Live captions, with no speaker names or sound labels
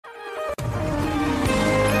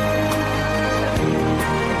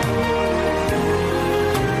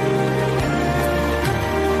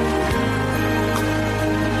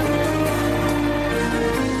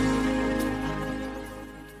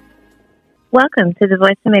Welcome to the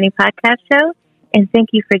Voice of Many podcast show, and thank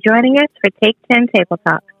you for joining us for Take 10 Table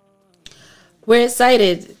Talk. We're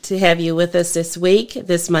excited to have you with us this week,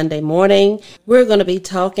 this Monday morning. We're going to be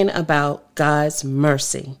talking about God's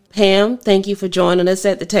mercy. Pam, thank you for joining us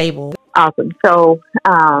at the table. Awesome. So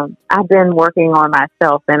I've been working on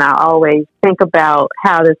myself, and I always think about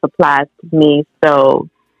how this applies to me so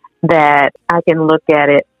that I can look at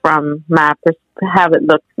it from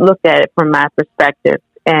look at it from my perspective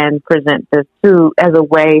and present this too as a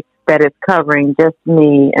way that it's covering just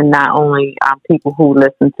me and not only people who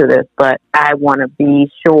listen to this, but I want to be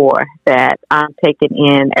sure that I'm taking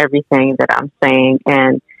in everything that I'm saying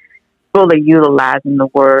and fully utilizing the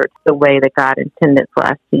word the way that God intended for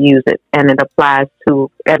us to use it. And it applies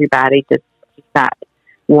to everybody, just not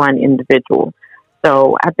one individual.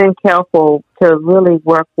 So I've been careful to really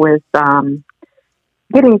work with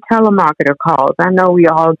getting telemarketer calls. I know we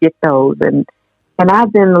all get those, and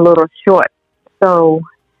I've been a little short. So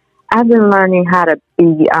I've been learning how to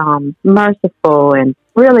be merciful and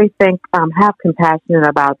really have compassion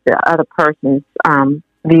about the other person's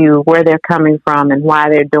view, where they're coming from and why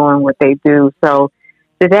they're doing what they do. So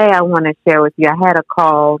today I want to share with you, I had a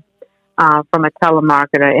call from a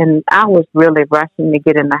telemarketer, and I was really rushing to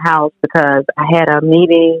get in the house because I had a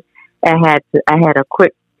meeting. I had a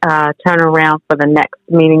quick turnaround for the next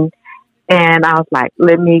meeting. And I was like,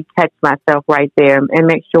 let me catch myself right there and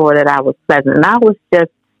make sure that I was pleasant. And I was just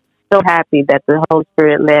so happy that the Holy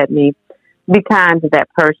Spirit led me be kind to that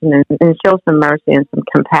person and show some mercy and some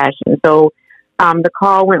compassion. So the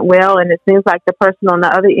call went well, and it seems like the person on the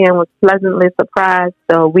other end was pleasantly surprised.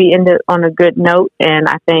 So we ended on a good note, and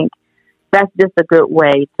I think that's just a good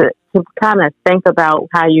way to kind of think about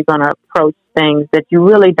how you're going to approach things that you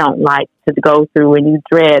really don't like to go through and you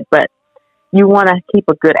dread, but you want to keep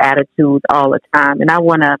a good attitude all the time. And I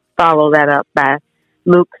want to follow that up by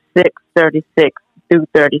Luke 6:36 through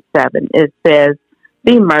 37. It says,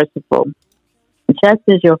 be merciful, just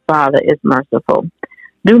as your Father is merciful.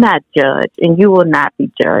 Do not judge, and you will not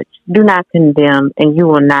be judged. Do not condemn, and you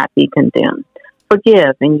will not be condemned.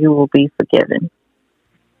 Forgive, and you will be forgiven.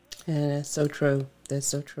 Yeah, that's so true. That's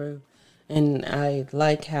so true. And I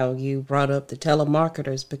like how you brought up the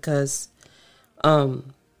telemarketers because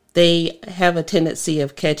they have a tendency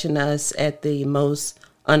of catching us at the most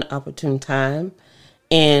unopportune time.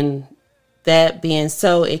 And that being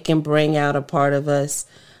so, it can bring out a part of us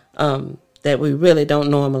that we really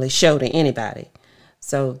don't normally show to anybody.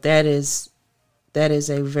 So that is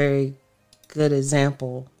a very good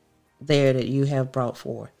example there that you have brought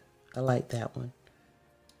forth. I like that one.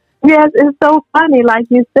 Yes, it's so funny. Like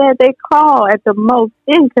you said, they call at the most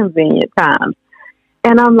inconvenient times.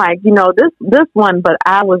 And I'm like, this one, but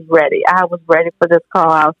I was ready. I was ready for this call.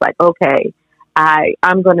 I was like, okay,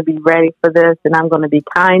 I'm going to be ready for this, and I'm going to be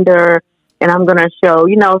kinder, and I'm going to show,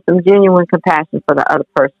 some genuine compassion for the other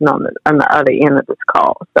person on the other end of this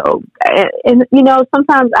call. So, and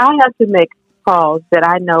sometimes I have to make calls that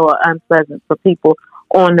I know are unpleasant for people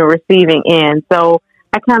on the receiving end. So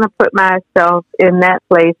I kind of put myself in that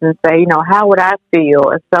place and say, how would I feel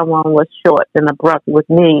if someone was short and abrupt with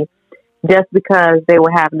me just because they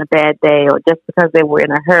were having a bad day or just because they were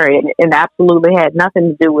in a hurry, and absolutely had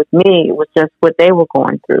nothing to do with me. It was just what they were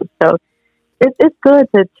going through. So it's good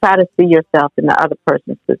to try to see yourself in the other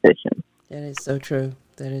person's position. That is so true.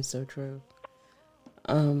 That is so true.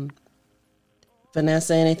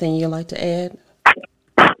 Vanessa, anything you'd like to add?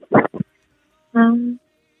 No,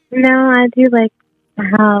 I do like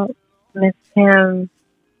how Miss Pam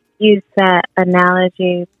used that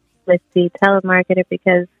analogy with the telemarketer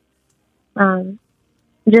because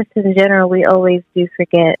just in general, we always do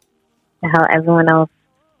forget how everyone else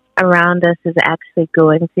around us is actually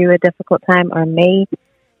going through a difficult time or may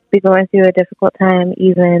be going through a difficult time,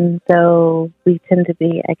 even though we tend to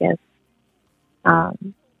be, I guess,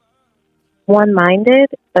 one-minded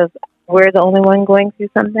of we're the only one going through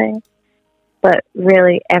something. But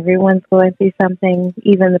really, everyone's going through something,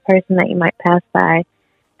 even the person that you might pass by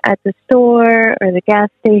at the store or the gas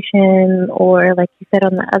station or, like you said,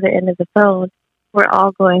 on the other end of the phone. We're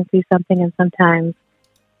all going through something, and sometimes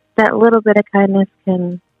that little bit of kindness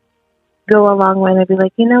can go a long way. They'll be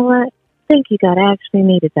like, you know what? Thank you, God. I actually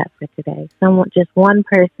needed that for today. Just one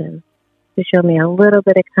person to show me a little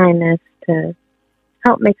bit of kindness to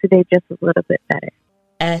help make the day just a little bit better.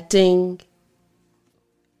 Acting,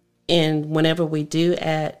 and whenever we do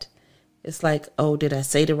act, it's like, oh, did I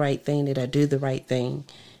say the right thing? Did I do the right thing?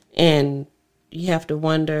 And you have to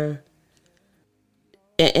wonder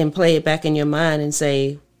and play it back in your mind and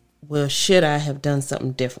say, well, should I have done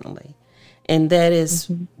something differently? And that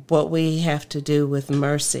is what we have to do with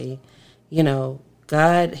mercy.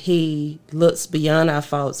 God, he looks beyond our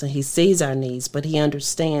faults and he sees our needs, but he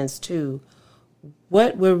understands too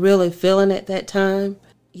what we're really feeling at that time.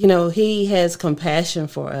 You know, he has compassion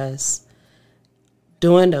for us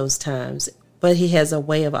during those times, but he has a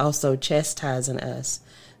way of also chastising us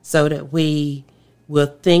so that we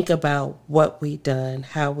will think about what we done,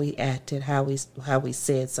 how we acted, how we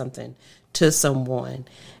said something to someone.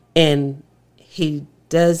 And he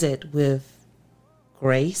does it with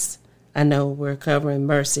grace. I know we're covering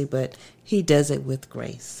mercy, but he does it with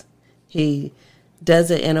grace. He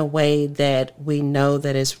does it in a way that we know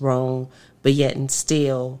that it's wrong, but yet and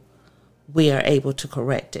still we are able to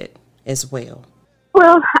correct it as well.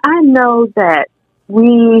 Well, I know that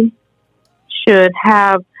we should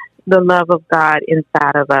have the love of God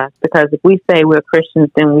inside of us, because if we say we're Christians,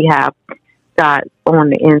 then we have God on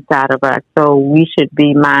the inside of us. So we should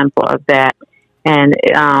be mindful of that. And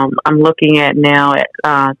I'm looking at now at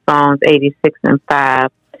Psalms 86:5.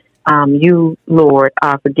 You, Lord,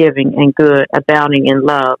 are forgiving and good, abounding in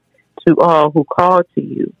love to all who call to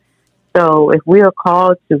you. So if we are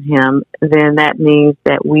called to him, then that means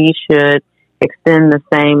that we should extend the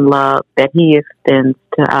same love that he extends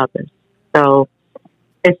to others. So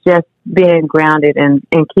it's just being grounded and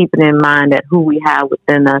keeping in mind that who we have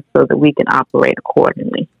within us so that we can operate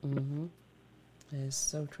accordingly. Mm-hmm. That's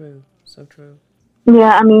so true. So true.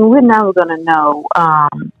 Yeah, I mean, we're never going to know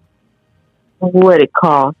what it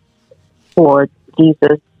costs for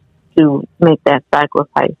Jesus to make that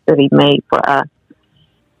sacrifice that he made for us.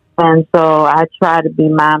 And so I try to be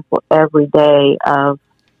mindful every day of,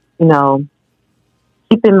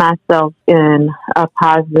 keeping myself in a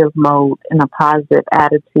positive mode, in a positive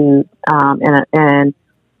attitude. And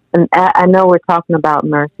I know we're talking about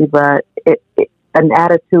mercy, but an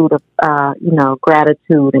attitude of,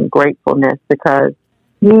 gratitude and gratefulness, because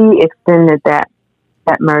he extended that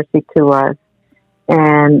mercy to us.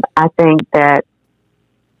 And I think that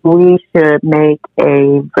we should make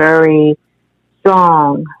a very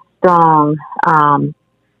strong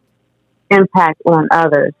impact on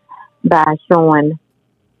others by showing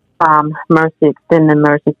mercy, extending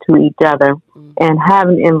mercy to each other, and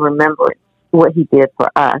having in remembrance what he did for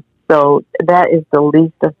us. So that is the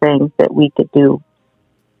least of things that we could do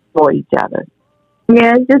for each other.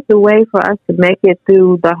 Yeah, it's just a way for us to make it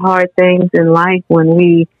through the hard things in life when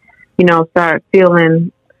we, start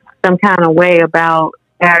feeling some kind of way about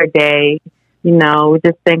our day. We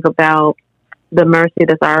just think about the mercy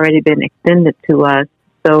that's already been extended to us,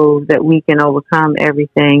 so that we can overcome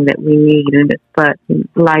everything that we need in this but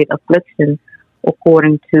light affliction,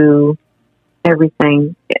 according to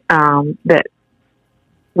everything that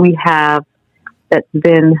we have that's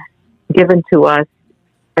been given to us,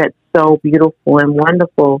 that's so beautiful and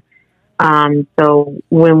wonderful. So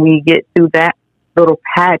when we get through that little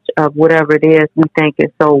patch of whatever it is we think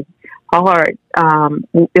is so hard,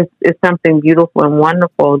 it's something beautiful and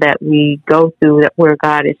wonderful that we go through, that where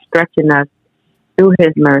God is stretching us through his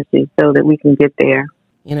mercy so that we can get there.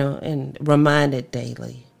 And reminded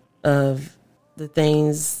daily of the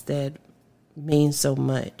things that mean so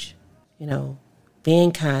much.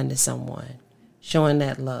 Being kind to someone, showing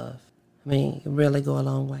that love. It really go a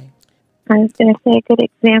long way. I was going to say a good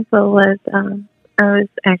example was I was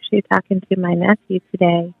actually talking to my nephew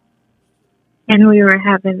today, and we were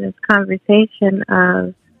having this conversation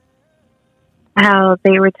of how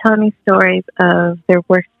they were telling me stories of their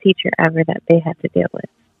worst teacher ever that they had to deal with.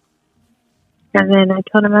 And then I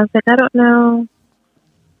told him, I was like, I don't know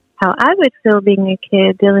how I would feel being a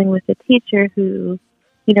kid dealing with a teacher who,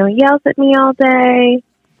 yells at me all day,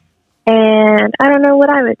 and I don't know what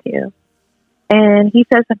I would do. And he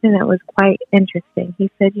said something that was quite interesting. He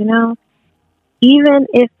said, even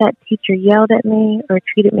if that teacher yelled at me or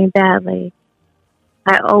treated me badly,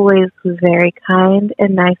 I always was very kind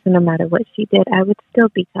and nice, and no matter what she did, I would still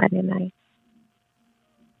be kind and nice.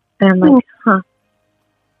 And I'm like,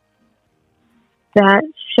 that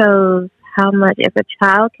shows how much, if a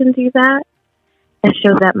child can do that and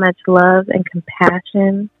show that much love and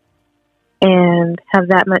compassion and have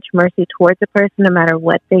that much mercy towards a person, no matter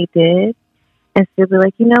what they did, and still be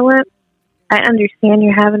like, you know what? I understand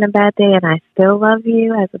you're having a bad day and I still love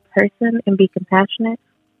you as a person and be compassionate.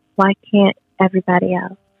 Why can't everybody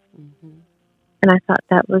else? Mm-hmm. And I thought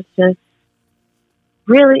that was just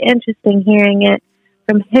really interesting, hearing it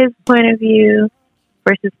from his point of view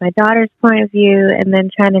versus my daughter's point of view, and then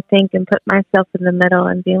trying to think and put myself in the middle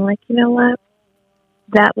and being like, you know what?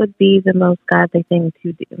 That would be the most godly thing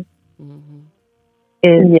to do. Mm-hmm.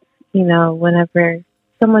 Is, whenever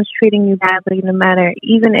someone's treating you badly, no matter,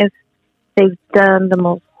 even if they've done the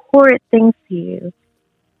most horrid things to you,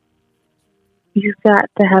 you've got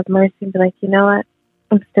to have mercy and be like, you know what?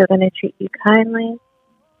 I'm still going to treat you kindly,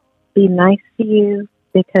 be nice to you,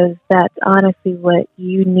 because that's honestly what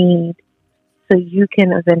you need so you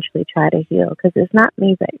can eventually try to heal, because it's not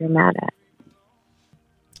me that you're mad at.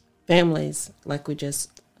 Families, like we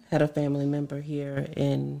just had a family member here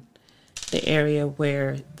in the area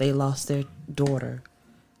where they lost their daughter.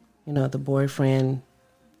 You know, the boyfriend,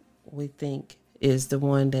 we think, is the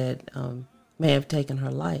one that may have taken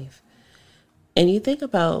her life. And you think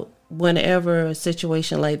about whenever a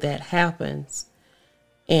situation like that happens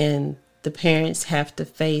and the parents have to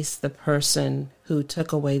face the person who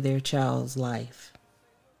took away their child's life.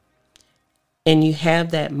 And you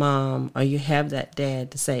have that mom or you have that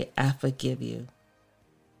dad to say, I forgive you.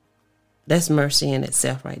 That's mercy in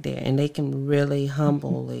itself right there. And they can really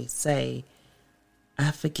humbly say,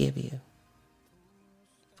 I forgive you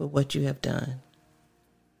for what you have done.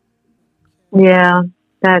 Yeah,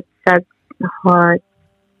 that's a hard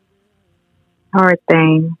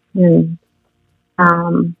thing. And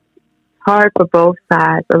hard for both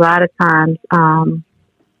sides. A lot of times,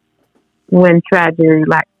 when tragedy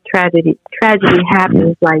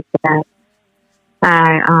happens like that,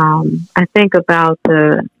 I think about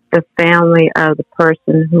the family of the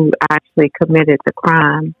person who actually committed the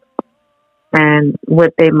crime and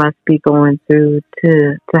what they must be going through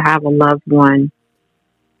to have a loved one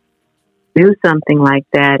do something like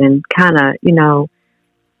that, and kind of,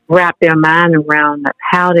 wrap their mind around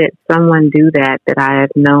how did someone do that I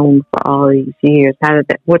have known for all these years?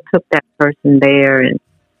 What took that person there? And,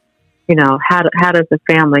 how does the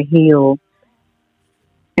family heal?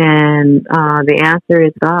 And the answer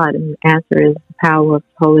is God, and the answer is the power of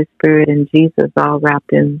the Holy Spirit and Jesus all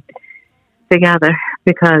wrapped in together,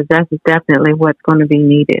 because that's definitely what's going to be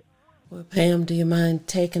needed. Well, Pam, do you mind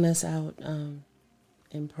taking us out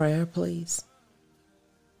in prayer, please?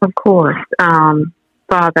 Of course.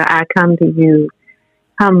 Father, I come to you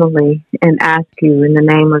humbly and ask you in the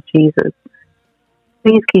name of Jesus,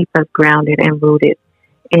 please keep us grounded and rooted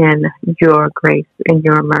in your grace and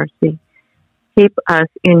your mercy. Keep us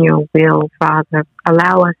in your will, Father.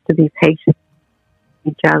 Allow us to be patient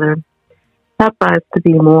with each other. Help us to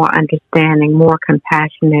be more understanding, more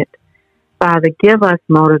compassionate. Father, give us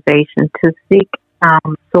motivation to seek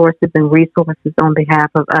sources and resources on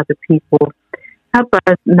behalf of other people. Help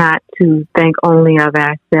us not to think only of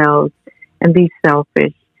ourselves and be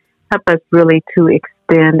selfish. Help us really to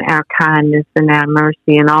extend our kindness and our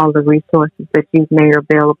mercy and all the resources that you've made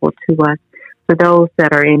available to us for those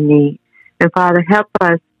that are in need. And Father, help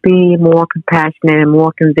us be more compassionate and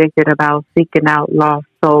more convicted about seeking out lost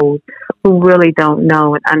souls who really don't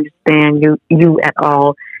know and understand you at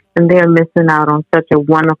all. And they're missing out on such a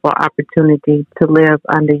wonderful opportunity to live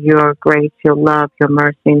under your grace, your love, your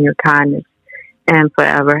mercy, and your kindness, and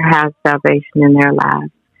forever have salvation in their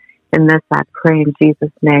lives. And this I pray in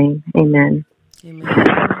Jesus' name. Amen.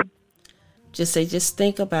 Amen. Just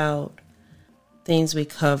think about things we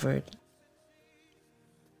covered.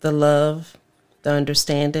 The love, the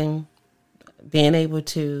understanding, being able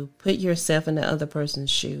to put yourself in the other person's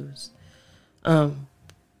shoes.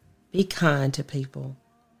 Be kind to people.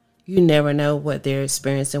 You never know what they're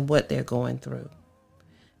experiencing, what they're going through.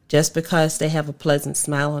 Just because they have a pleasant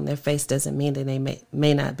smile on their face doesn't mean that they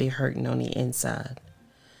may not be hurting on the inside.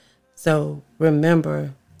 So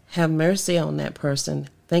remember, have mercy on that person.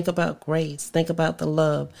 Think about grace. Think about the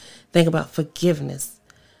love. Think about forgiveness.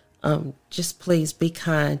 Just please be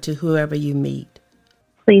kind to whoever you meet.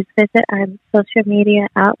 Please visit our social media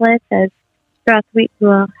outlets, as throughout the week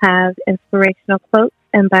we'll have inspirational quotes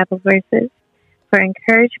and Bible verses for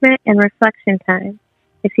encouragement and reflection time.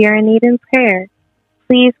 If you're in need in prayer,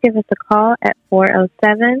 please give us a call at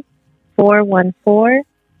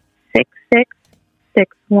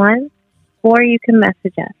 407-414-6661, or you can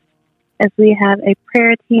message us, as we have a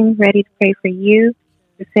prayer team ready to pray for you,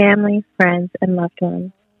 your family, friends, and loved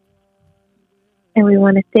ones. And we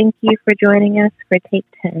want to thank you for joining us for Take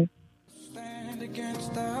 10. Stand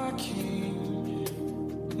against the king.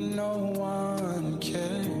 No one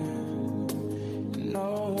can.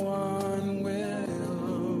 No one.